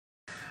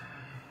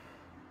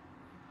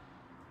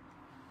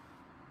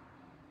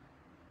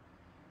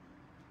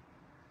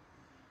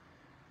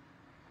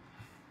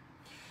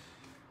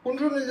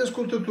Buongiorno agli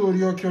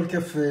ascoltatori, Occhio al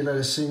caffè, la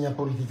rassegna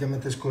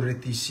politicamente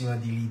scorrettissima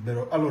di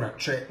Libero. Allora,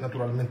 c'è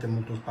naturalmente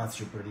molto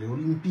spazio per le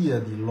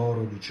Olimpiadi,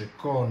 l'oro di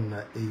Ceccon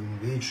e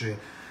invece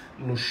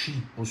lo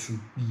scippo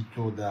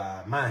subito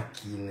da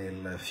Macchi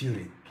nel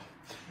fioretto.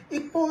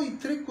 E poi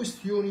tre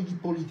questioni di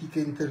politica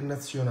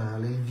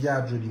internazionale, il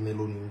viaggio di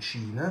Meloni in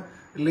Cina,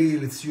 le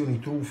elezioni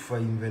truffa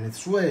in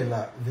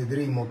Venezuela,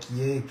 vedremo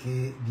chi è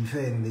che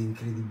difende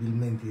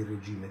incredibilmente il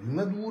regime di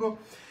Maduro,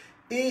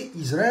 e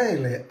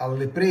Israele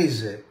alle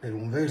prese per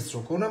un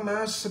verso con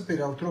Hamas,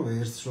 per altro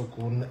verso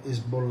con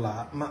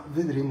Hezbollah, ma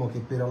vedremo che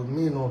per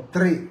almeno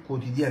tre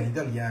quotidiani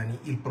italiani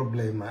il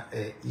problema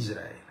è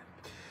Israele.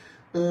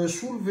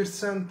 Sul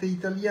versante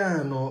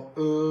italiano,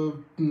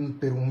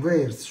 per un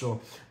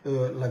verso,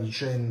 la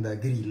vicenda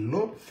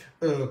Grillo,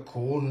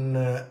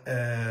 con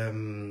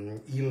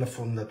il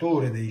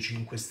fondatore dei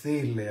 5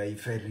 Stelle ai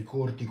ferri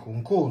corti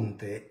con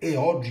Conte, e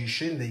oggi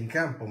scende in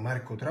campo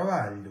Marco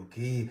Travaglio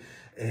che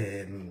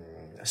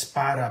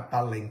spara a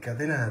palle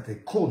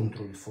incatenate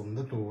contro il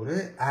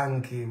fondatore,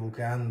 anche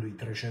evocando i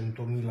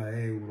 300.000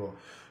 euro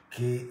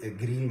che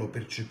Grillo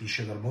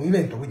percepisce dal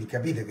movimento. Quindi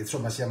capite che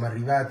insomma siamo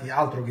arrivati,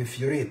 altro che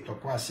fioretto,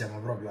 qua siamo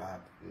proprio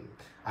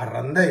a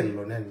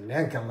randello,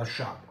 neanche alla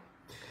sciabola.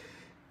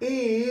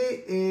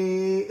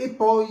 E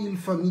poi il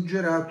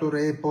famigerato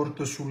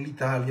report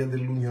sull'Italia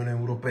dell'Unione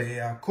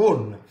Europea,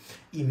 con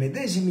i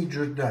medesimi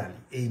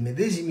giornali e i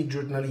medesimi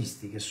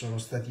giornalisti che sono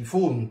stati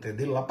fonte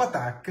della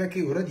patacca,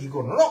 che ora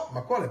dicono no,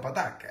 ma quale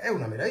patacca? È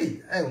una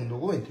meraviglia, è un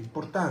documento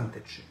importante,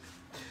 eccetera.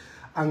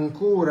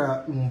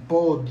 Ancora un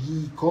po'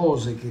 di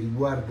cose che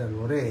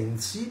riguardano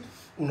Renzi,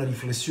 una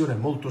riflessione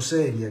molto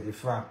seria che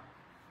fa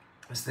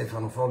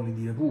Stefano Folli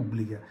di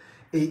Repubblica,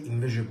 e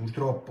invece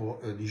purtroppo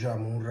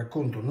diciamo un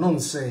racconto non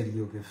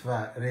serio che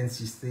fa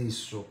Renzi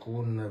stesso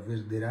con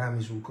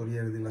Verderami sul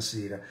Corriere della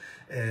Sera,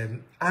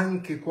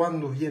 anche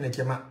quando viene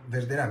chiamato.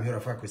 Verderami ora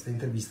fa queste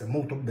interviste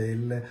molto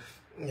belle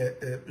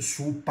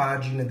su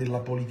pagine della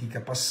politica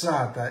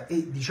passata,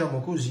 e diciamo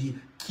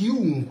così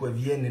chiunque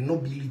viene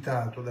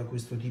nobilitato da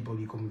questo tipo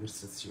di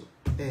conversazioni,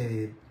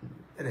 e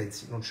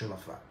Renzi non ce la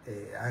fa,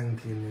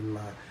 anche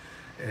nella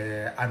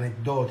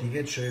aneddotica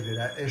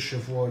eccetera esce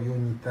fuori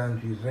ogni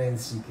tanto il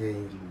Renzi che è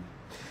in lui.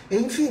 E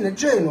infine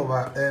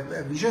Genova,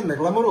 vicenda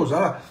clamorosa.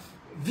 Allora,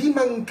 vi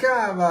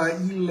mancava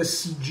il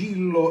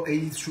sigillo e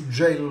il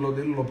suggello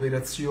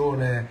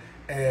dell'operazione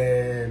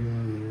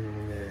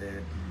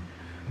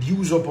di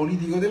uso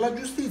politico della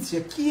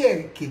giustizia? Chi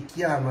è che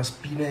chiama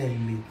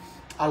Spinelli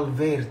al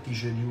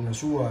vertice di una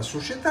sua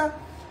società?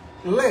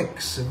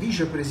 L'ex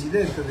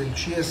vicepresidente del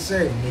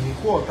CSM in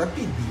quota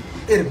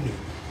PD,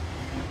 Ermini.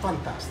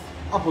 Fantastico,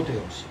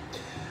 apoteosi.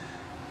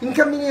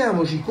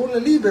 Incamminiamoci con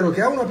Libero,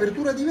 che ha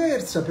un'apertura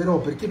diversa però,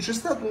 perché c'è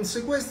stato un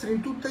sequestro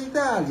in tutta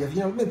Italia,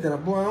 finalmente una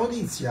buona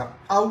notizia.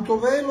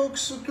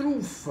 Autovelox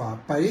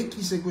truffa,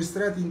 parecchi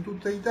sequestrati in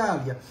tutta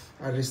Italia,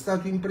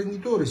 arrestato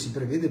imprenditore, si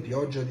prevede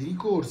pioggia di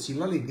ricorsi,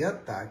 la Lega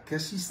attacca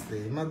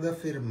sistema da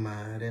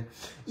fermare.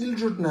 Il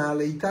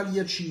giornale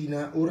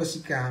Italia-Cina, ora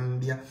si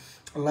cambia.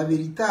 La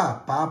Verità,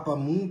 Papa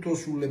muto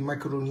sulle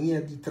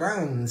macronie di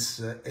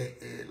trans,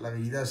 e la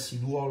Verità si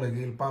duole che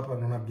il Papa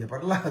non abbia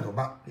parlato,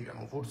 ma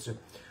diciamo forse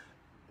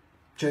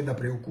c'è da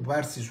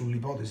preoccuparsi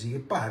sull'ipotesi che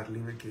parli,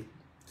 perché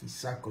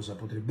chissà cosa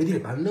potrebbe dire,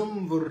 ma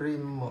non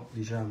vorremmo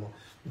diciamo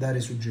dare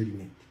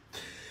suggerimenti.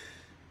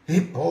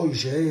 E poi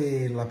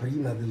c'è la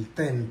prima del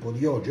Tempo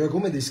di oggi,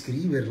 come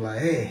descriverla?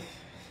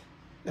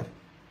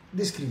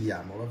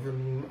 Descriviamola,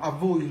 a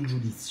voi il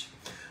giudizio.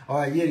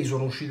 Ieri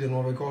sono uscite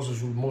nuove cose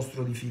sul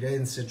mostro di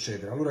Firenze,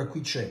 eccetera. Allora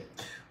qui c'è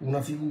una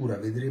figura,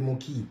 vedremo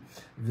chi,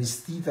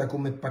 vestita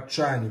come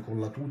Pacciani, con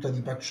la tuta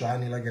di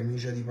Pacciani, la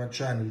camicia di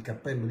Pacciani, il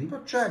cappello di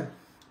Pacciani,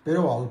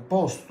 però al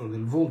posto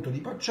del volto di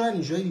Pacciani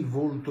c'è il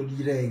volto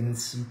di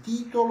Renzi.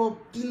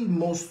 Titolo: Il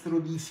mostro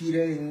di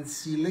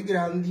Firenze, le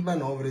grandi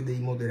manovre dei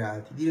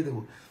moderati. Direte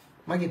voi,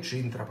 ma che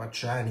c'entra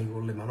Pacciani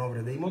con le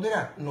manovre dei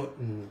moderati? No,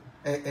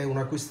 è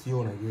una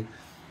questione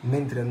che,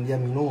 mentre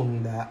andiamo in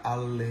onda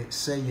alle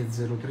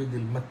 6:03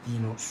 del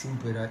mattino,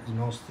 supera i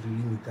nostri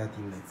limitati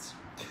mezzi.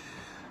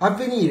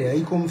 Avvenire,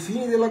 ai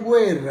confini della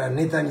guerra,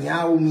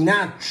 Netanyahu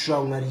minaccia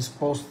una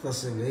risposta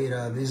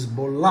severa ad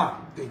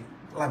Hezbollah.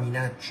 La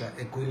minaccia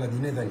è quella di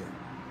Netanyahu.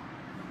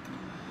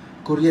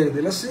 Corriere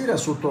della Sera,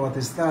 sotto la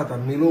testata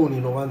Meloni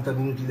 90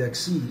 minuti da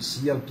Xi,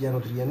 sia al piano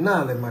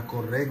triennale ma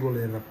con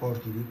regole e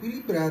rapporti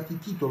riequilibrati.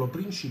 Titolo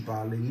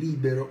principale: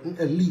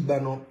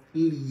 Libano,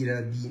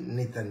 l'ira di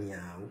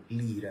Netanyahu.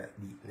 L'ira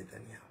di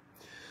Netanyahu.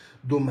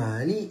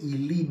 Domani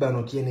il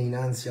Libano tiene in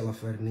ansia la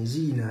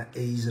Farnesina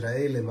e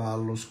Israele va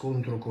allo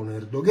scontro con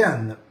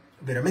Erdogan.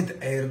 Veramente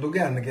è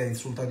Erdogan che ha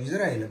insultato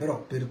Israele,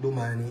 però per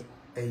domani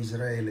è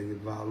Israele che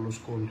va allo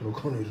scontro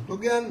con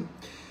Erdogan.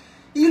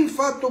 Il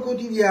Fatto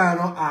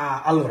Quotidiano,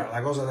 allora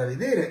la cosa da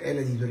vedere è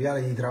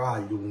l'editoriale di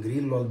Travaglio, un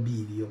grillo al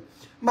bivio,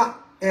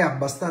 ma è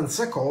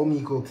abbastanza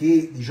comico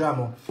che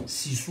diciamo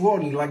si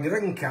suoni la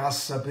gran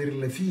cassa per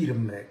le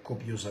firme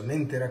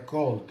copiosamente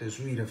raccolte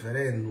sui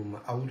referendum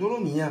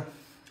autonomia,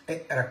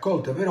 e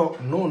raccolte però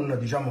non,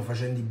 diciamo,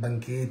 facendo i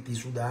banchetti,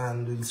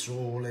 sudando, il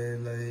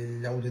sole,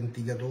 gli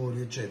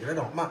autenticatori, eccetera,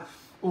 no, ma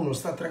uno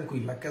sta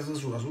tranquillo a casa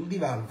sua sul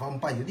divano, fa un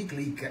paio di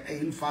click e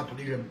il fatto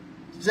dice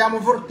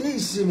siamo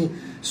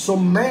fortissimi,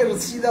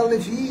 sommersi dalle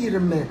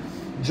firme,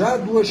 già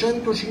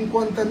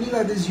 250.000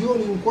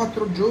 adesioni in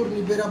 4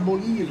 giorni per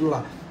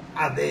abolirla,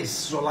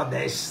 adesso la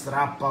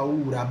destra ha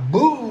paura,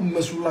 boom,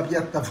 sulla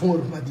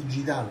piattaforma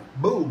digitale,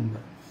 boom,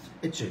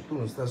 e certo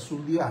uno sta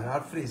sul divano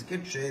al fresco,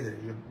 eccetera,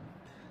 dice,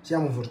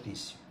 siamo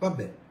fortissimi, va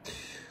bene.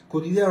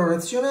 Quotidiano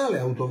nazionale,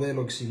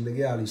 autovelox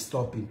illegali,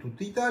 stop in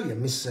tutta Italia,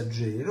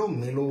 Messaggero,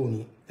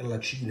 Meloni e la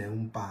Cina è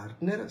un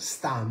partner,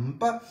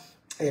 Stampa,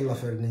 è la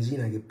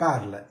Farnesina che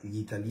parla, gli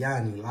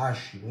italiani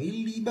lasciano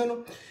il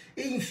Libano,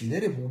 e infine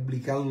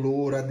Repubblica,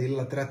 all'ora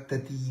della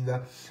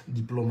trattativa,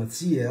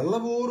 diplomazia al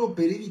lavoro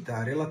per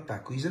evitare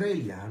l'attacco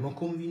israeliano,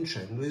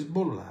 convincendo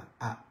Hezbollah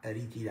a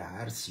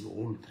ritirarsi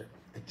oltre,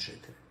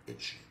 eccetera,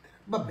 eccetera.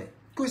 Vabbè,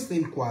 questo è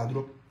il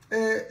quadro.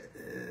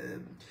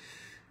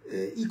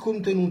 I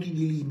contenuti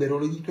di Libero,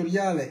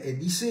 l'editoriale è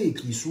di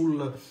Secchi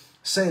sul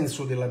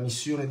senso della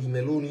missione di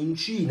Meloni in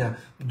Cina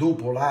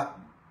dopo la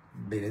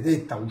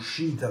benedetta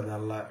uscita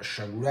dalla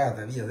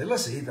sciagurata via della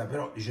seta,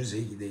 però dice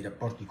Secchi dei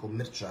rapporti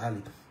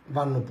commerciali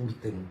vanno pur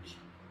tenuti.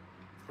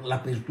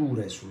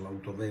 L'apertura è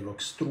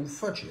sull'autovelox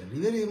truffa, ci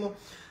arriveremo,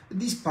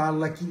 di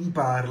spalla chi vi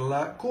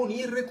parla, con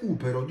il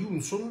recupero di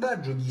un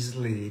sondaggio di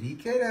Isleri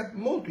che era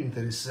molto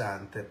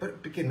interessante,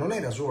 perché non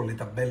era solo le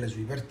tabelle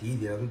sui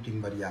partiti, era tutto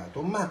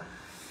invariato, ma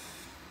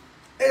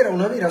era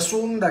una vera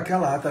sonda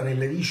calata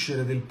nelle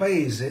viscere del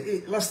paese,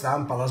 e la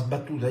Stampa l'ha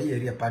sbattuta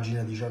ieri a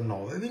pagina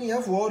 19.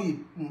 Veniva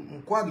fuori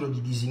un quadro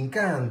di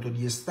disincanto,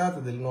 di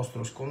estate del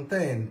nostro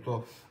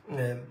scontento,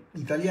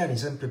 italiani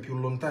sempre più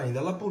lontani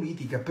dalla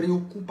politica,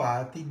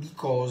 preoccupati di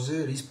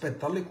cose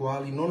rispetto alle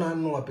quali non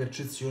hanno la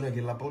percezione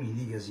che la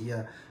politica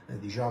sia,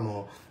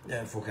 diciamo,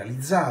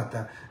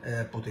 focalizzata,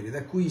 potere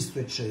d'acquisto,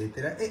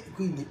 eccetera. E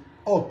quindi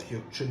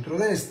occhio,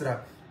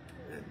 centrodestra,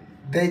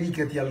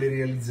 dedicati alle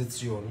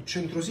realizzazioni,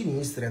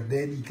 centrosinistra,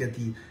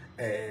 dedicati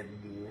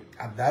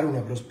a dare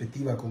una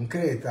prospettiva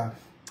concreta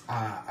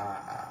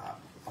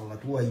alla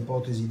tua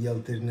ipotesi di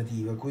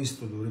alternativa.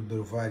 Questo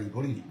dovrebbero fare i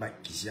politici, ma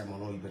chi siamo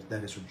noi per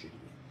dare suggerimenti?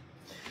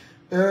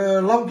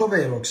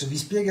 L'autovelox vi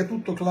spiega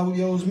tutto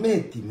Claudia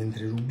Osmetti,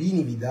 mentre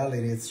Rubini vi dà le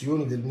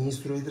reazioni del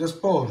ministro dei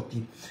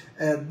trasporti.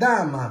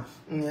 Dama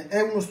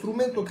è uno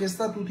strumento che è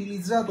stato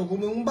utilizzato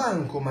come un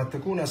bancomat,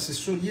 con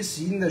assessori e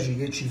sindaci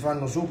che ci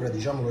fanno sopra,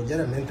 diciamolo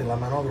chiaramente, la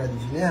manovra di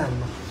fine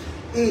anno.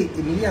 E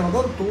Emiliano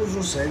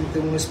Daltoso sente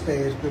un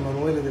esperto,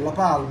 Emanuele Della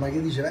Palma,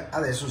 che dice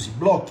adesso si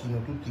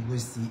blocchino tutti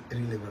questi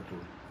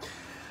rilevatori.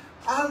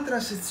 Altra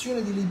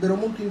sezione di Libero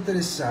molto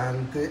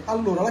interessante.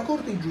 Allora, la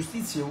Corte di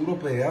Giustizia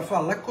europea fa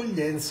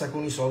l'accoglienza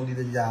con i soldi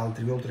degli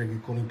altri, oltre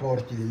che con i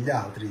porti degli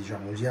altri,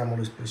 diciamo, usiamo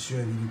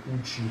l'espressione di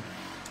Ricucci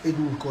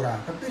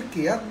edulcorata,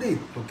 perché ha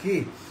detto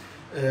che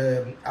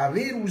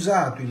aver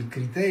usato il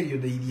criterio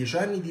dei 10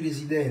 anni di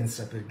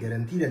residenza per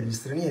garantire agli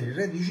stranieri il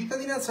reddito di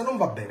cittadinanza non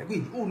va bene,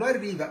 quindi uno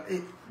arriva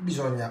e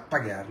bisogna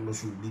pagarlo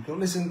subito.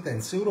 Le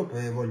sentenze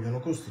europee vogliono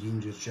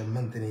costringerci a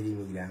mantenere i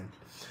migranti.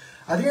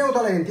 Adriano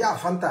Talenti,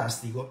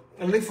 fantastico,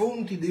 le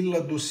fonti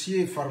del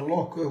dossier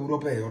farlocco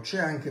europeo, c'è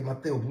anche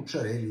Matteo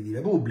Pucciarelli di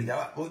Repubblica,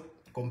 ma voi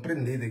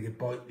comprendete che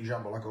poi,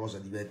 diciamo, la cosa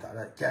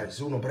diventa chiaro,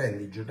 se uno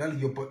prende i giornali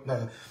di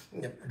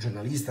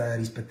giornalista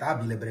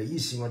rispettabile,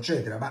 bravissimo,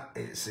 eccetera, ma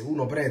se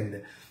uno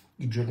prende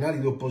i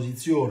giornali di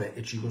opposizione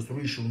e ci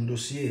costruisce un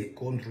dossier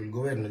contro il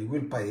governo di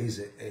quel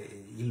paese,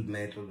 il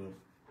metodo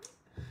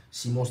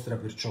si mostra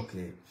per ciò che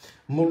è.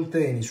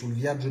 Molteni sul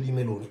viaggio di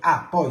Meloni.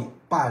 Poi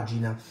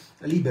pagina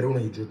Libera, uno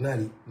dei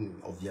giornali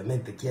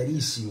ovviamente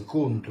chiarissimi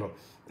contro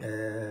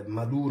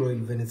Maduro e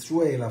il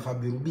Venezuela,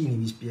 Fabio Rubini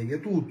vi spiega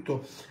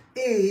tutto,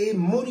 e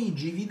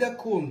Morigi vi dà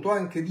conto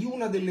anche di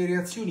una delle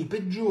reazioni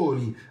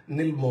peggiori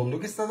nel mondo,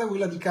 che è stata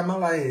quella di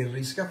Kamala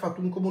Harris, che ha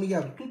fatto un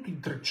comunicato tutto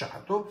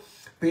intrecciato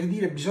per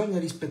dire bisogna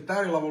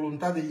rispettare la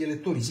volontà degli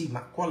elettori. Sì,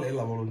 ma qual è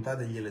la volontà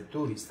degli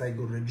elettori? Stai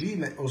col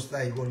regime o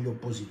stai con gli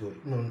oppositori?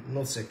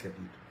 Non si è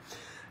capito.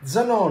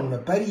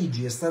 Zanon,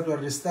 Parigi, è stato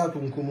arrestato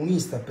un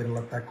comunista per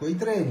l'attacco ai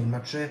treni, ma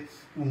c'è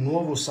un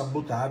nuovo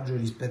sabotaggio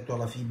rispetto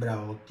alla fibra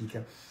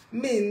ottica.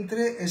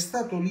 Mentre è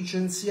stato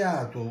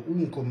licenziato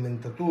un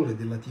commentatore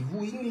della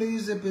TV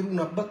inglese per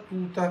una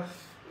battuta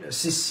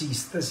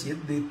sessista, si è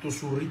detto,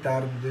 sul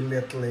ritardo delle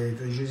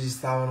atlete, dice si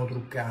stavano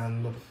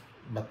truccando,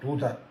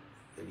 battuta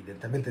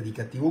evidentemente di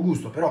cattivo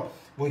gusto, però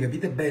voi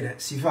capite bene,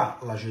 si fa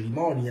la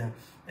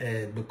cerimonia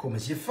come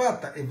si è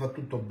fatta e va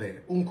tutto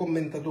bene. Un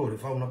commentatore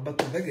fa una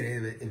battuta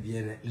greve e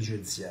viene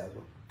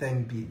licenziato.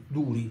 Tempi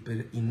duri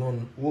per i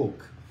non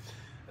woke,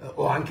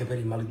 o anche per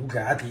i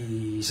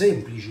maleducati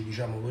semplici,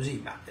 diciamo così,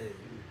 ma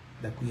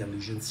da qui a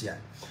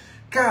licenziare.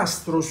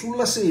 Castro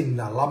sulla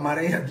Senna, la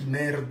marea di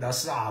merda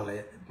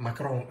sale,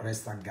 Macron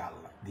resta a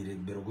galla,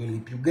 direbbero quelli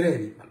più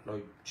grevi, ma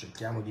noi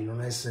cerchiamo di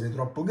non essere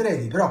troppo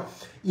grevi, però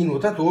i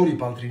nuotatori,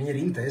 paltrinieri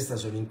in testa,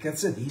 sono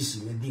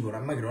incazzatissimi e dicono a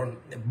Macron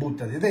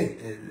buttati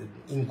te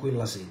in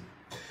quella Senna.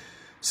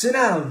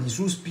 Senaldi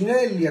su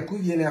Spinelli, a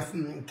cui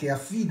che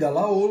affida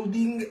la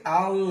holding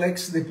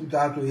all'ex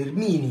deputato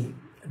Ermini,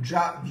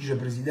 già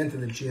vicepresidente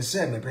del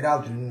CSM,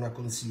 peraltro in una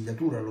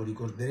consigliatura, lo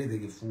ricorderete,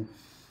 che fu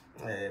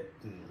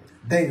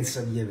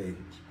densa di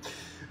eventi.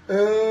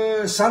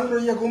 Sandro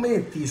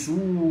Iacometti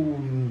su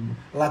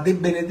la De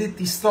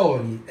Benedetti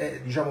Story,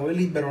 diciamo che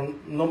Libero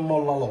non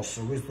molla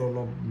l'osso,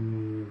 questo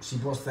si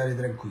può stare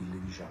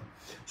tranquilli, diciamo,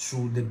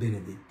 su De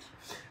Benedetti.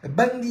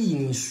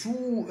 Bandini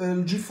su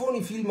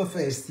Giffoni Film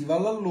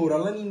Festival, allora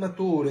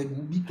l'animatore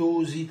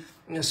Gubitosi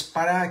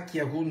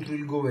sparacchia contro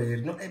il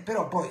governo,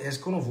 però poi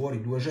escono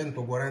fuori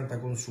 240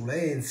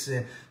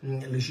 consulenze,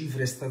 le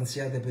cifre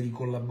stanziate per i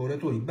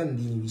collaboratori,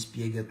 Bandini vi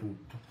spiega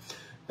tutto.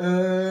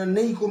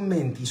 Nei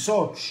commenti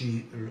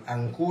Socci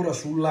ancora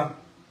sulla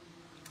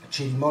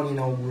cerimonia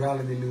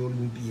inaugurale delle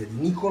Olimpiadi,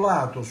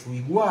 Nicolato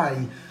sui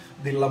guai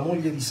della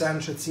moglie di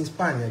Sanchez in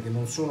Spagna che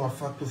non sono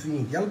affatto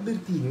finiti,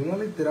 Albertini una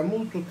lettera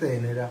molto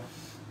tenera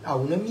a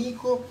un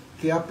amico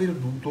che ha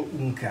perduto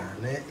un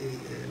cane e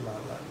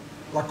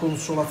la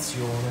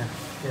consolazione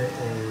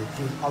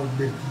che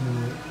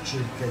Albertini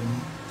cerca di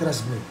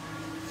trasmettere.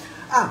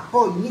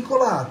 Poi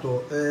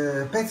Nicolato,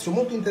 pezzo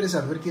molto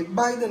interessante perché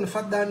Biden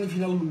fa danni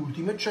fino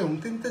all'ultimo e c'è un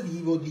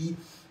tentativo di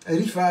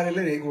rifare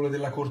le regole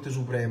della Corte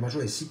Suprema,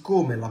 cioè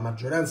siccome la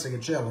maggioranza che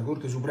c'è alla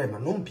Corte Suprema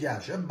non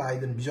piace a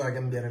Biden bisogna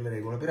cambiare le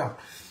regole.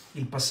 Peraltro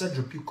il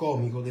passaggio più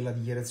comico della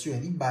dichiarazione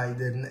di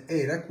Biden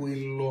era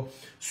quello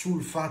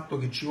sul fatto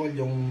che ci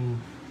voglia un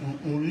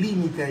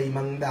limite ai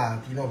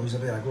mandati, no? Voi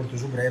sapete, la Corte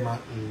Suprema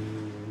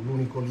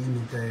l'unico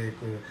limite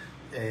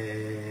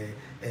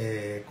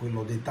è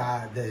quello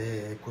d'età,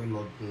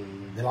 quello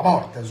della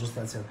morte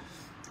sostanzialmente.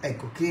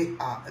 Ecco, che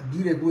a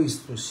dire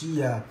questo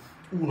sia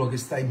uno che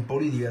sta in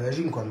politica da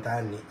 50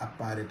 anni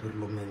appare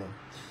perlomeno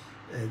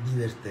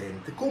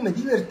divertente. Come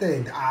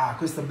divertente,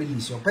 questo è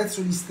bellissimo,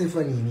 pezzo di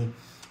Stefanini.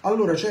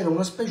 Allora c'era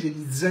una specie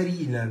di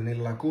zarina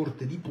nella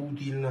corte di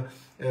Putin,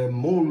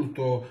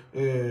 molto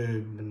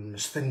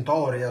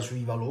stentorea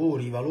sui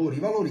valori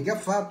che ha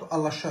fatto, ha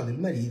lasciato il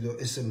marito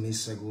e si è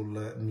messa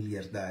col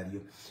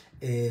miliardario.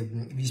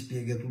 Vi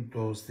spiega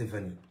tutto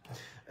Stefanini.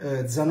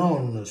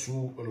 Zanon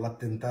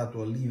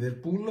sull'attentato a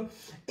Liverpool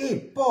e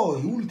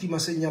poi ultima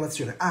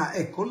segnalazione,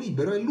 ecco,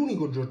 Libero è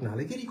l'unico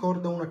giornale che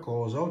ricorda una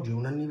cosa, oggi è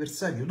un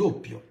anniversario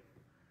doppio,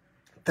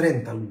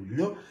 30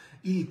 luglio,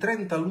 il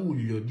 30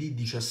 luglio di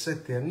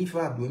 17 anni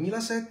fa,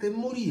 2007,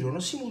 morirono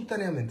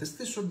simultaneamente,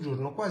 stesso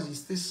giorno, quasi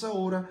stessa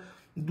ora,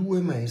 due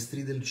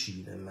maestri del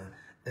cinema,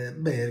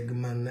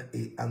 Bergman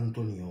e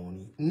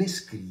Antonioni. Ne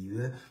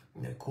scrive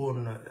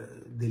con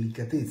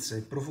delicatezza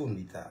e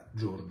profondità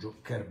Giorgio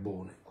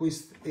Carbone.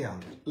 Queste e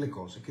altre le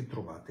cose che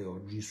trovate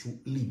oggi su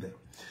Libero.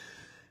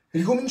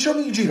 Ricominciamo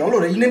il giro.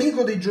 Allora, il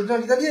nemico dei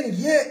giornali italiani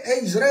chi è?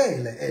 È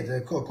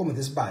Israele. Come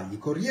te sbagli?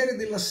 Corriere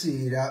della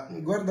Sera,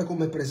 guarda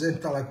come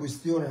presenta la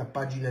questione a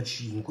pagina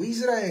 5.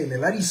 Israele,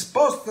 la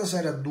risposta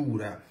sarà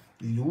dura.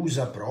 Gli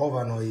USA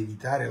provano a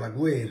evitare la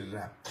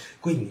guerra.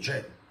 Quindi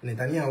c'è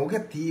Netanyahu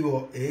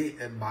cattivo e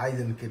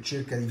Biden che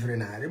cerca di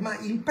frenare. Ma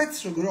il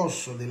pezzo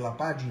grosso della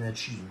pagina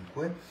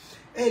 5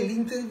 è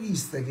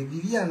l'intervista che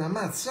Viviana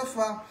Mazza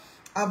fa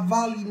a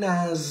Vali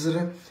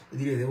Nasr.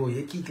 Direte voi,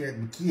 e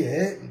chi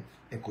è?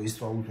 E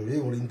questo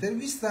autorevole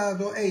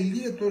intervistato è il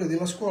direttore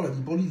della scuola di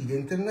politica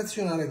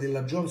internazionale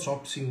della Johns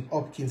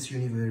Hopkins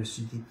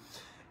University.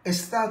 È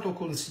stato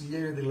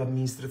consigliere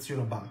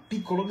dell'amministrazione Obama.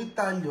 Piccolo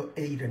dettaglio,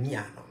 è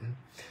iraniano.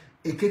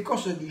 E che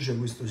cosa dice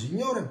questo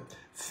signore?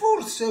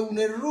 Forse è un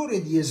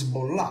errore di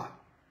Hezbollah.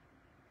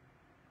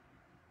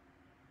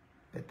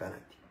 Aspetta un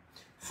attimo.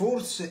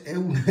 Forse è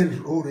un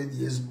errore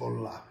di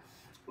Hezbollah.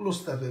 Lo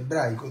Stato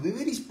ebraico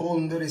deve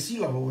rispondere, si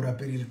lavora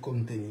per il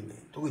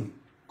contenimento. Quindi,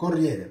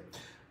 Corriere.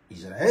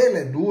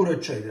 Israele è duro,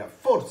 eccetera.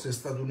 Forse è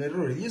stato un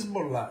errore di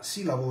Hezbollah,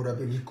 si lavora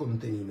per il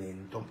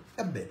contenimento.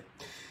 Va bene.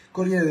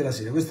 Corriere della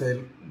Sera, questo è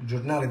il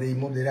giornale dei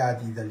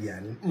moderati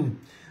italiani.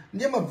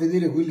 Andiamo a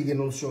vedere quelli che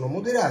non sono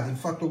moderati. Il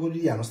Fatto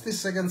Quotidiano,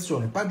 stessa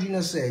canzone, pagina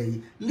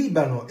 6.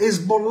 Libano,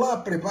 Hezbollah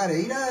prepara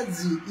i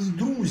razzi, i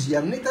drusi a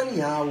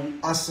Netanyahu,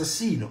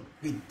 assassino.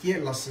 Quindi chi è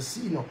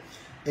l'assassino?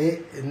 È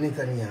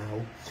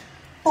Netanyahu.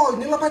 Poi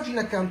nella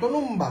pagina accanto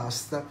non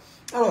basta.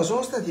 Allora,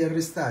 sono stati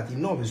arrestati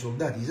 9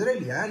 soldati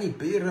israeliani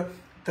per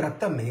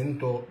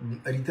trattamento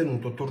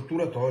ritenuto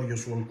torturatorio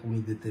su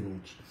alcuni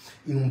detenuti.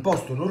 In un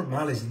posto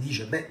normale si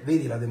dice,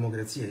 vedi la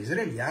democrazia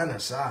israeliana,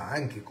 sa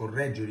anche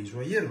correggere i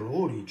suoi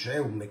errori, c'è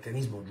un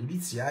meccanismo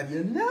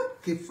giudiziario. No,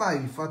 che fa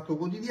il Fatto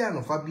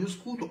Quotidiano? Fabio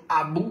Scuto,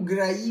 Abu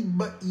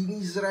Ghraib in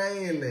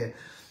Israele.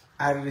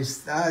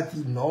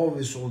 Arrestati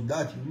 9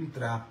 soldati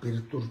ultra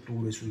per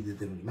torture sui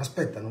detenuti. Ma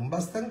aspetta, non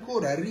basta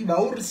ancora,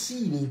 arriva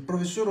Orsini, il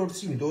professor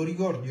Orsini, te lo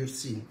ricordi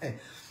Orsini?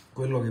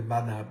 Quello che va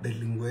da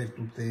Berlinguer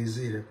tutte le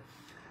sere,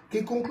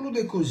 che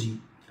conclude così,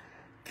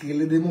 che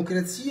le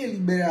democrazie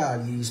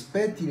liberali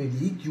rispettino i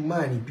diritti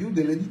umani più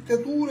delle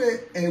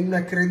dittature è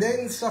una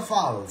credenza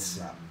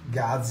falsa.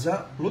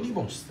 Gaza lo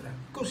dimostra,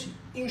 così,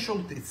 in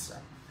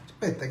scioltezza.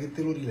 Aspetta che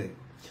te lo rileggo.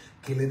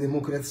 che le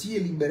democrazie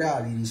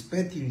liberali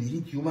rispettino i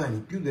diritti umani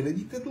più delle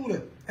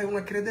dittature è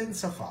una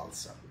credenza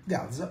falsa.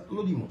 Gaza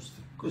lo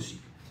dimostra, così,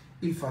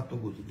 il Fatto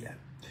Quotidiano.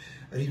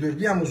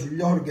 Ritorniamo sugli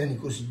organi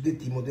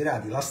cosiddetti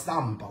moderati, la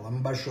Stampa,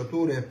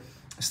 l'ambasciatore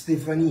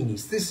Stefanini,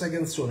 stessa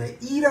canzone,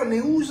 Iran e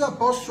USA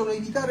possono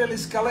evitare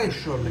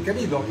l'escalation,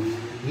 capito?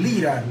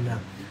 L'Iran,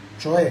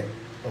 cioè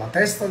la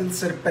testa del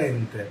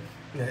serpente,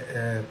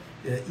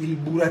 il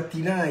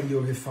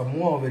burattinaio che fa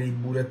muovere i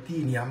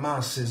burattini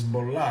Hamas,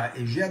 Hezbollah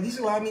e Jihad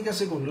Islamica,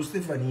 secondo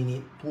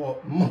Stefanini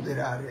può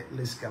moderare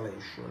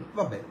l'escalation.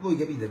 Vabbè, voi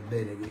capite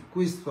bene che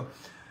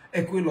questo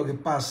è quello che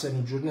passano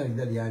i giornali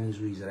italiani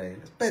su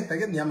Israele. Aspetta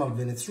che andiamo al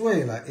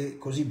Venezuela e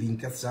così vi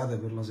incazzate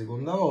per la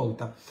seconda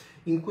volta.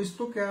 In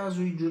questo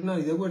caso i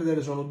giornali da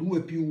guardare sono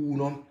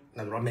 2+1,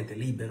 naturalmente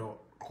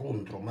Libero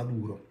contro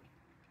Maduro.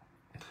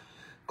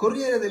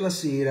 Corriere della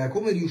Sera,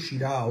 come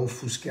riuscirà a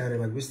offuscare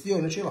la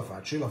questione? Ce la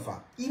fa, ce la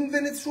fa. In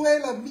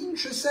Venezuela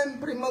vince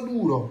sempre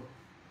Maduro.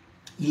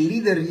 Il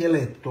leader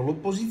rieletto,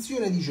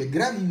 l'opposizione dice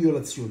gravi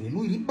violazioni,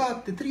 lui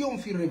ribatte,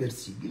 trionfi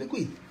irreversibile.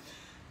 Quindi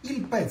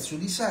il pezzo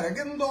di Sara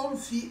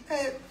Gandolfi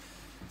è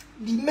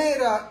di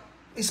mera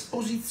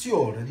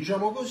esposizione,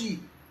 diciamo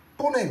così,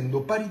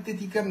 ponendo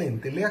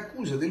pariteticamente le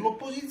accuse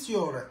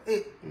dell'opposizione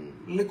e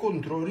le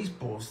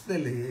controrisposte,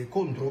 le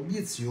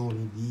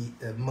controobiezioni di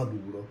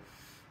Maduro.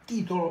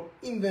 Titolo,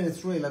 in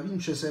Venezuela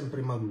vince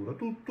sempre Maduro,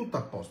 tutto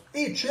a posto.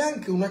 E c'è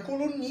anche una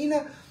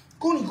colonnina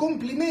con i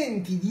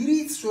complimenti di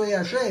Rizzo e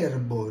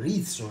Acerbo.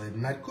 Rizzo è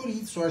Marco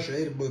Rizzo,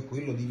 Acerbo è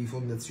quello di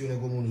Rifondazione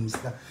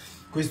Comunista.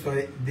 Questo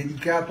è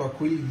dedicato a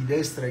quelli di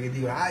destra che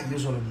dicono io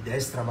sono di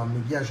destra ma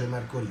mi piace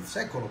Marco Rizzo.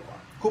 Eccolo qua,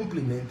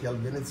 complimenti al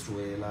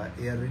Venezuela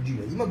e al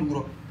regime di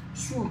Maduro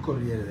sul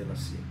Corriere della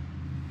Sera.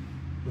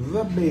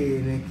 Va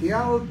bene, che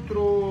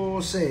altro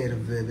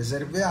serve? Vi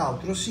serve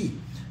altro? Sì,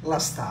 la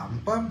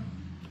Stampa.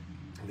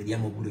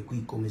 Vediamo pure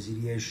qui come si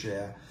riesce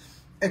a...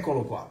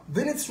 Eccolo qua,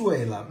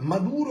 Venezuela,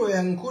 Maduro è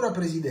ancora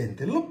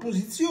presidente,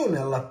 l'opposizione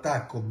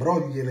all'attacco,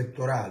 brogli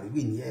elettorali,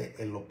 quindi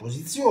è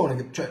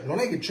l'opposizione, cioè non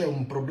è che c'è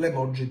un problema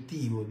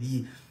oggettivo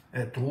di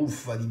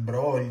truffa, di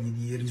brogli,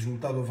 di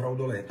risultato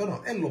fraudolento,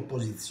 no, è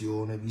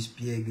l'opposizione, vi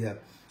spiega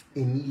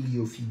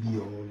Emilio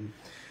Fibioli.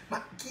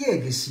 Ma chi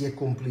è che si è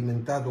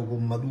complimentato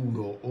con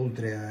Maduro,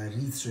 oltre a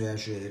Rizzo e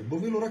Acerbo?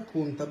 Ve lo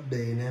racconta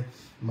bene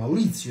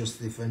Maurizio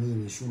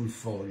Stefanini sul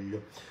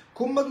Foglio.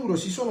 Con Maduro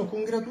si sono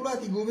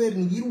congratulati i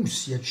governi di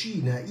Russia,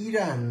 Cina,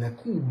 Iran,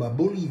 Cuba,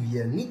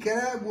 Bolivia,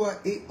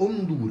 Nicaragua e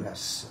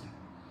Honduras.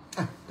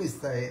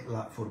 Questa è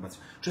la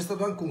formazione. C'è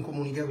stato anche un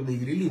comunicato dei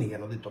grillini che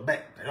hanno detto,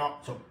 però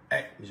insomma,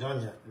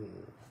 bisogna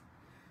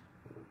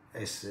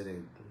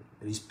essere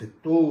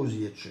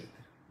rispettosi,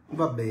 eccetera.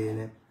 Va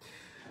bene.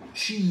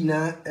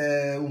 Cina,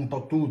 un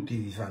po' tutti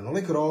vi fanno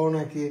le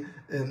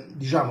cronache,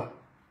 diciamo,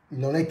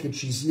 non è che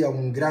ci sia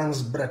un gran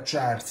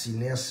sbracciarsi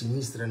né a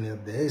sinistra né a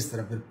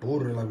destra per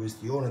porre la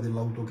questione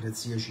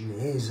dell'autocrazia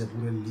cinese,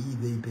 pure lì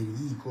dei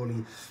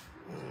pericoli.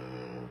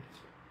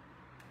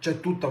 C'è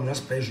tutta una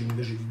specie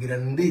invece di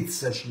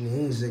grandezza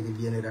cinese che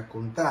viene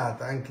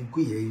raccontata, anche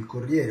qui è il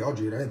Corriere,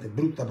 oggi veramente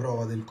brutta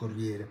prova del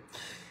Corriere.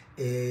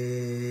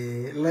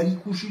 La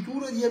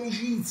ricucitura di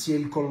amicizie,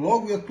 il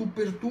colloquio a tu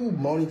per tu,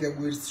 Monica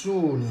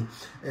Guerzoni,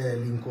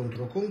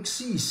 l'incontro con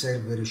Xi,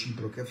 serve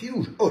reciproca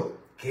fiducia. Ora,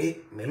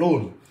 che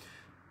Meloni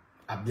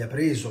abbia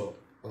preso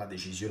la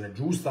decisione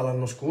giusta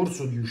l'anno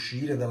scorso di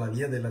uscire dalla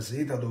via della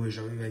seta dove ci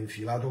aveva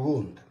infilato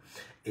Conte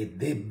e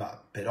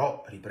debba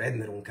però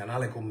riprendere un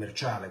canale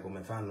commerciale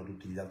come fanno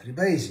tutti gli altri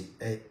paesi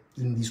è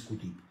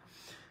indiscutibile.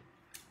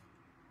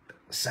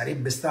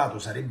 Sarebbe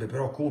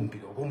però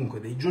compito comunque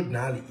dei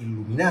giornali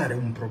illuminare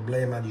un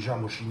problema,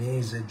 diciamo,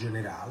 cinese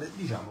generale,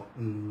 diciamo,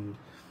 i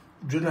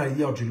giornali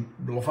di oggi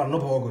lo fanno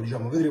poco,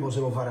 diciamo, vedremo se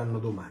lo faranno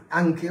domani.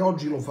 Anche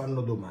oggi lo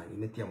fanno domani,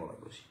 mettiamola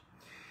così.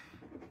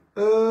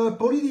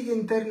 Politica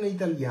interna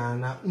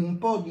italiana, un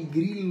po' di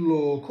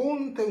Grillo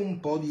Conte, un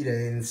po' di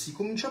Renzi.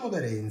 Cominciamo da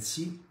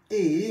Renzi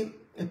e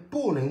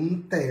pone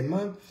un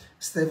tema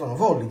Stefano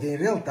Volli, che è in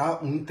realtà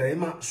un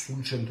tema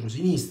sul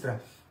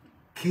centrosinistra.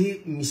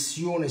 Che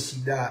missione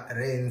si dà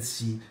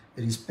Renzi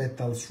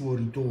rispetto al suo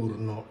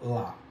ritorno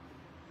là?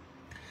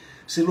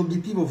 Se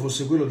l'obiettivo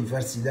fosse quello di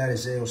farsi dare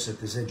 6 o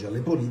 7 seggi alle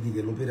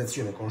politiche,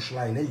 l'operazione con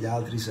Schlein e gli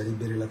altri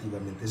sarebbe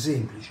relativamente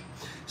semplice.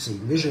 Se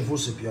invece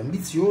fosse più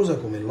ambiziosa,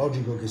 come è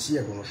logico che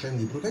sia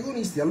conoscendo i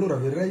protagonisti, allora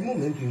verrà il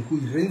momento in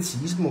cui il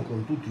renzismo,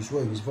 con tutti i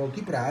suoi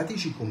risvolti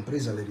pratici,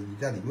 compresa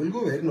l'eredità di quel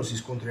governo, si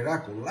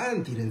scontrerà con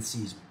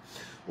l'antirenzismo,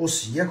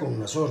 ossia con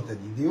una sorta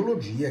di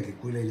ideologia che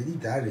quella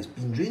eredità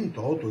respinge in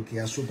toto e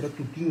che ha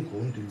soprattutto in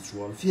conto il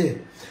suo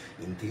alfiere.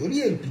 In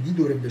teoria il PD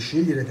dovrebbe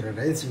scegliere tra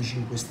Renzi e i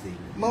 5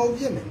 Stelle, ma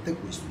ovviamente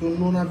questo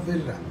non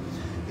avverrà.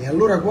 E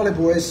allora quale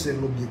può essere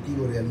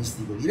l'obiettivo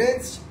realistico di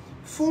Renzi?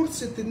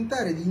 Forse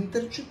tentare di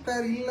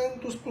intercettare il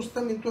lento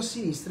spostamento a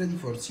sinistra di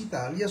Forza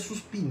Italia su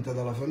spinta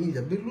dalla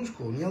famiglia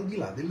Berlusconi al di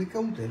là delle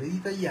cautele di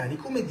Tajani,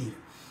 come dire,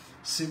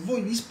 se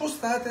voi vi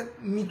spostate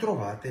mi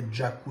trovate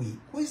già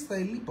qui. Questa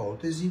è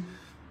l'ipotesi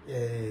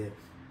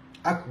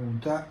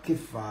acuta che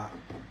fa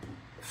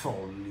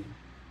Folli.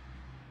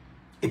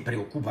 e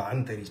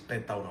preoccupante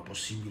rispetto a una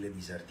possibile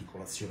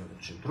disarticolazione del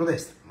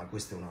centrodestra, ma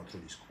questo è un altro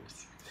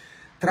discorso.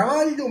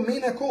 Travaglio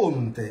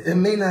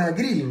mena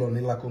Grillo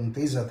nella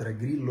contesa tra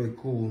Grillo e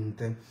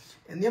Conte.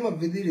 Andiamo a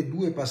vedere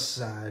due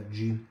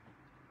passaggi.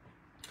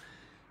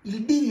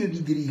 Il bivio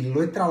di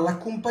Grillo è tra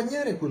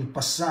l'accompagnare quel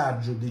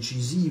passaggio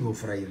decisivo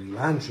fra il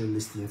rilancio e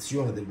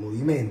l'estinzione del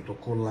movimento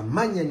con la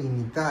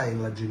magnanimità e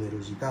la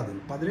generosità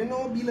del padre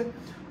nobile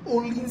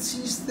o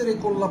l'insistere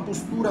con la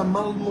postura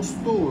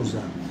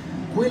malmostosa,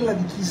 quella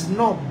di chi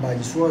snobba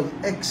i suoi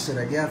ex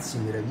ragazzi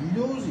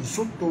meravigliosi,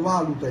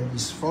 sottovaluta gli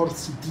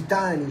sforzi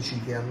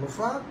titanici che hanno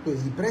fatto e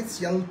i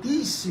prezzi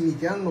altissimi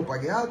che hanno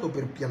pagato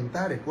per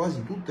piantare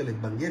quasi tutte le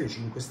bandiere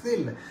 5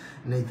 Stelle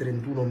nei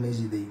 31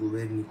 mesi dei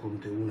governi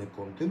Conte 1 e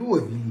Conte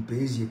 2,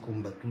 vilipesi e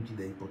combattuti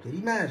dai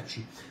poteri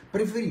merci,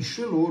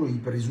 preferisce loro i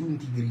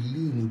presunti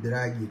grillini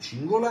Draghi e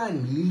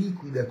Cingolani, li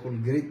liquida col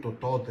gretto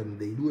totem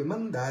dei 2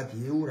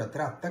 mandati e ora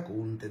tratta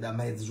Conte da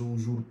mezzo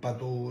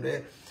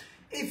usurpatore.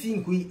 E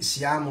fin qui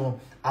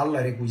siamo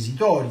alla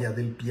requisitoria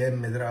del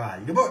PM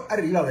Travaglio. Poi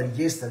arriva la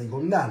richiesta di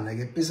condanna,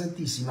 che è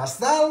pesantissima.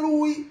 Sta a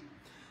lui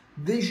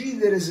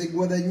decidere se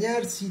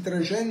guadagnarsi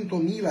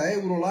 300.000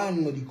 euro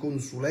l'anno di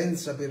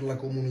consulenza per la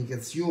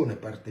comunicazione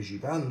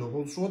partecipando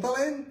col suo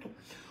talento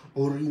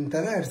o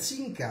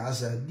rintanarsi in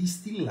casa a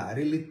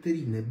distillare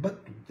letterine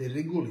battute,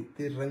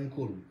 regolette e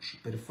rancorucci.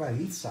 Per fare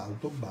il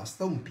salto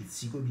basta un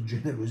pizzico di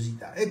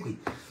generosità. E qui,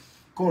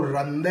 con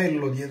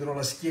randello dietro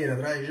la schiena,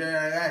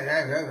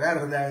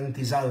 guarda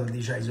quanti saldi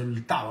c'hai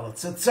sul tavolo,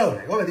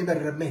 zazzone, come ti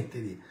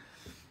permetti di...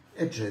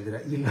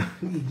 eccetera, il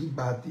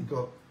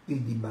dibattito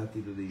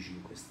dei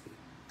 5 Stelle.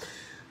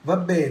 Va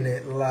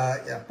bene,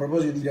 a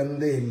proposito di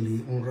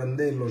randelli, un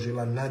randello ce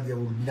l'ha Nadia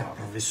Urbinati,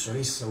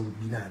 professoressa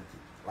Urbinati,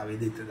 la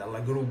vedete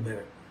dalla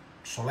Gruber,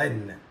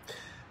 solenne,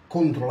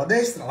 contro la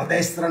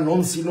destra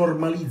non si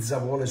normalizza,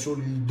 vuole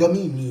solo il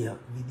dominio,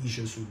 vi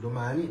dice su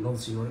Domani,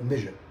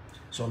 invece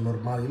sono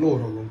normali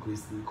loro con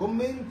questi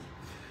commenti.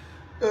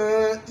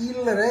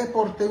 Il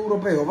report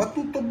europeo va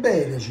tutto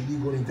bene, ci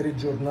dicono i 3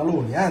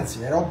 giornaloni,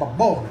 anzi è roba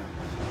buona,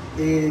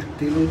 e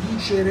te lo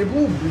dice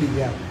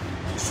Repubblica.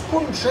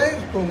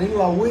 Sconcerto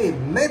nella UE,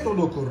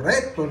 metodo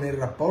corretto nel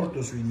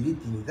rapporto sui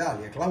diritti in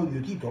Italia, Claudio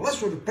Tito, la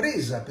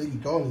sorpresa per i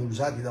toni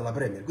usati dalla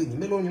Premier, quindi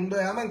Meloni non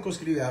doveva manco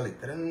scrivere la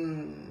lettera,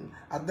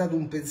 ha dato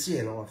un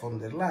pensiero alla von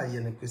der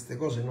Leyen e queste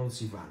cose non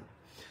si fanno.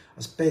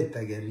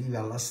 Aspetta che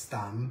arriva la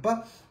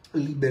Stampa.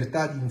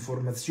 Libertà di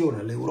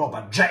informazione,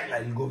 l'Europa gela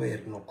il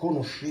governo,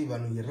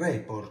 conoscevano il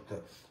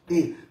report,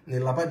 e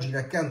nella pagina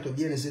accanto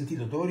viene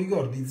sentito, te lo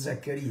ricordi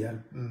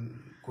Zaccaria,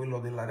 quello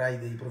della Rai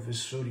dei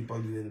professori,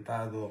 poi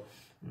diventato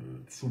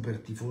super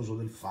tifoso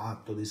del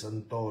Fatto, dei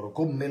Santoro,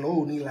 con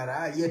Meloni la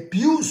Rai è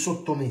più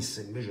sottomessa,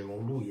 invece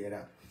con lui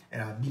era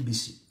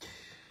BBC.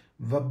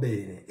 Va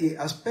bene, e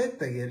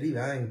aspetta che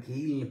arriva anche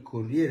il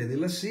Corriere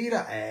della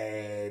Sera,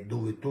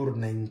 dove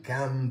torna in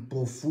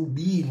campo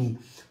Fubini,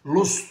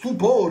 lo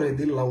stupore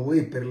della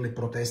UE per le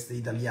proteste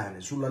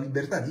italiane. Sulla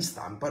libertà di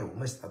stampa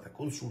Roma è stata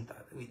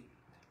consultata, quindi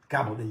il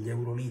capo degli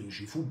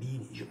eurolirici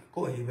Fubini dice: ma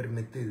come vi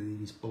permettete di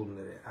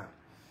rispondere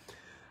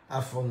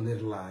a von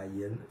der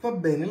Leyen? Va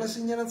bene, la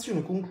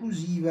segnalazione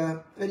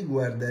conclusiva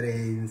riguarda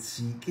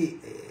Renzi, che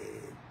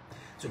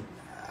insomma,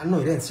 a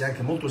noi Renzi è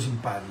anche molto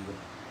simpatico,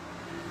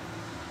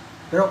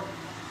 però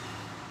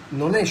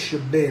non esce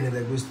bene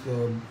da questa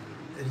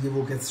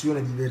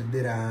rievocazione di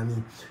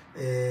Verderami.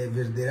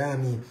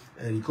 Verderami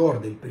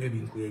ricorda il periodo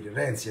in cui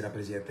Renzi era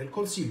Presidente del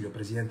Consiglio,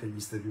 Presidente degli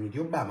Stati Uniti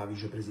Obama,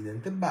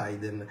 Vicepresidente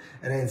Biden.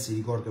 Renzi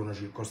ricorda una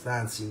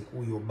circostanza in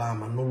cui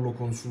Obama non lo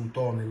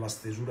consultò nella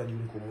stesura di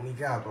un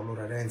comunicato,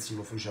 allora Renzi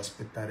lo fece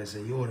aspettare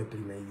 6 ore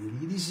prima di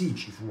dirgli di sì,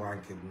 ci fu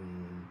anche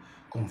un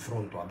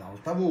confronto ad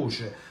alta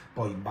voce,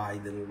 poi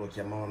Biden lo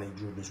chiamò nei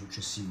giorni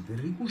successivi per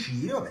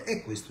ricucire, vabbè,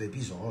 e questo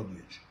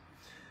episodio.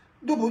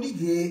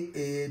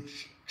 Dopodiché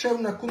c'è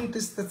una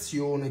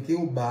contestazione che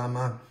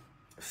Obama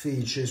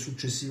fece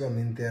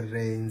successivamente a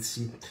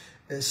Renzi.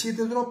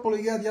 Siete troppo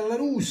legati alla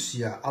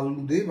Russia,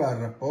 alludeva al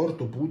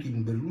rapporto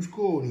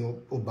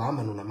Putin-Berlusconi.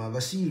 Obama non amava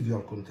Silvio,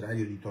 al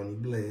contrario di Tony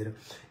Blair.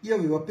 Io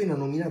avevo appena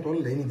nominato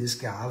Alleni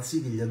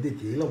Descalzi, che gli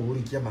addetti ai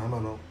lavori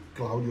chiamavano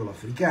Claudio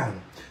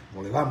l'Africano.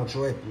 Volevamo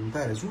cioè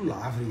puntare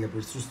sull'Africa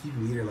per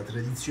sostituire la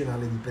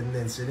tradizionale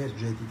dipendenza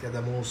energetica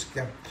da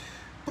Mosca.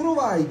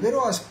 Provai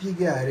però a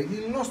spiegare che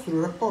il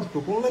nostro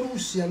rapporto con la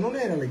Russia non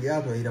era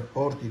legato ai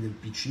rapporti del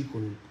PC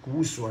con il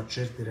CUS o a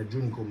certe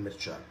ragioni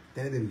commerciali.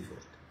 Tenetevi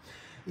forte.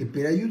 E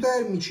per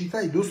aiutarmi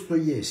citai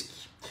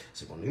Dostoevskij,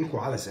 secondo il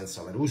quale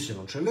senza la Russia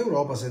non c'è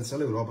l'Europa, senza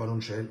l'Europa non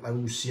c'è la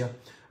Russia.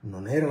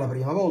 Non era la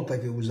prima volta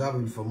che usavo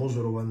il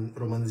famoso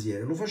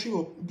romanziere, lo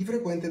facevo di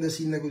frequente da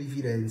sindaco di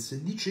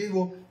Firenze.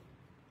 Dicevo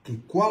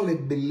che quale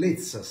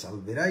bellezza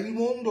salverà il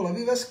mondo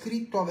l'aveva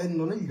scritto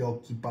avendo negli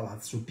occhi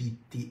Palazzo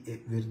Pitti,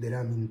 e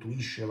Verderami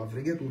intuisce la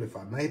fregatura e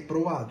fa: ma è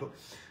provato?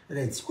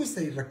 Renzi: questo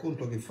è il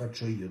racconto che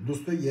faccio io,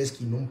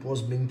 Dostoevskij non può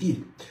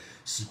smentire.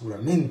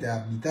 Sicuramente ha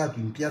abitato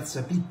in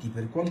piazza Pitti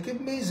per qualche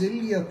mese e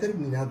lì ha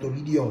terminato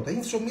l'idiota.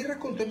 Insomma, il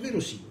racconto è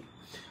verosimile.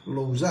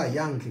 lo usai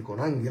anche con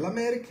Angela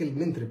Merkel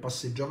mentre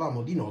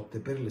passeggiavamo di notte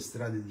per le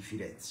strade di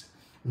Firenze.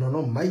 Non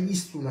ho mai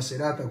visto una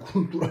serata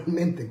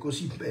culturalmente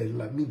così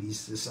bella, mi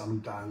disse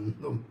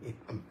salutandomi.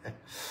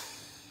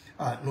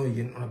 Noi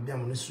che non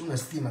abbiamo nessuna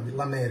stima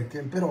della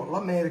Merkel, però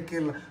la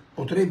Merkel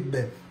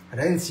potrebbe...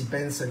 Renzi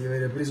pensa di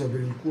avere preso per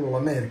il culo la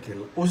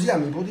Merkel,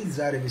 osiamo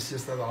ipotizzare che sia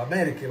stata la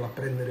Merkel a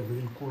prendere per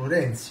il culo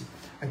Renzi,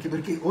 anche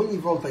perché ogni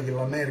volta che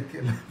la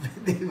Merkel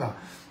vedeva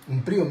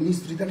un primo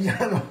ministro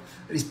italiano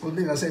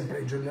rispondeva sempre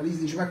ai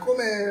giornalisti, diceva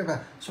come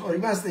sono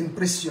rimasta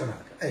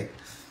impressionata. Ecco,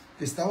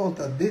 questa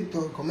volta ha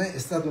detto com'è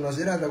stata una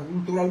serata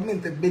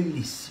culturalmente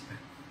bellissima.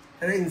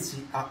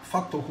 Renzi ha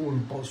fatto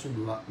colpo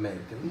sulla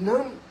Merkel.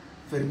 Non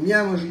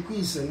fermiamoci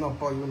qui, se no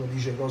poi uno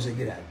dice cose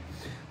gravi.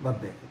 Va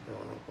bene,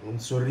 con un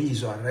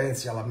sorriso a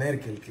Renzi e alla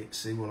Merkel che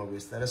seguono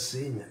questa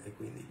rassegna e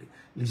quindi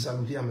li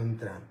salutiamo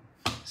entrambi.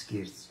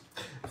 Scherzi.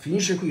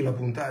 Finisce qui la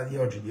puntata di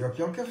oggi di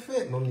Occhio al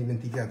caffè, non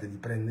dimenticate di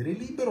prendere il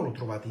libro, lo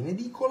trovate in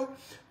edicola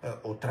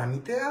o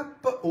tramite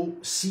app o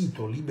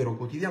sito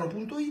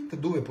liberoquotidiano.it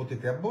dove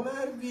potete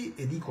abbonarvi,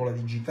 edicola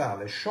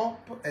digitale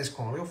shop,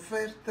 escono le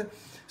offerte,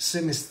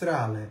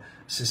 semestrale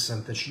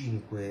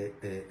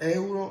 65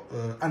 euro,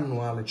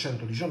 annuale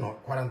 119,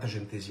 40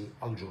 centesimi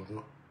al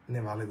giorno,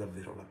 ne vale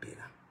davvero la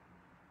pena.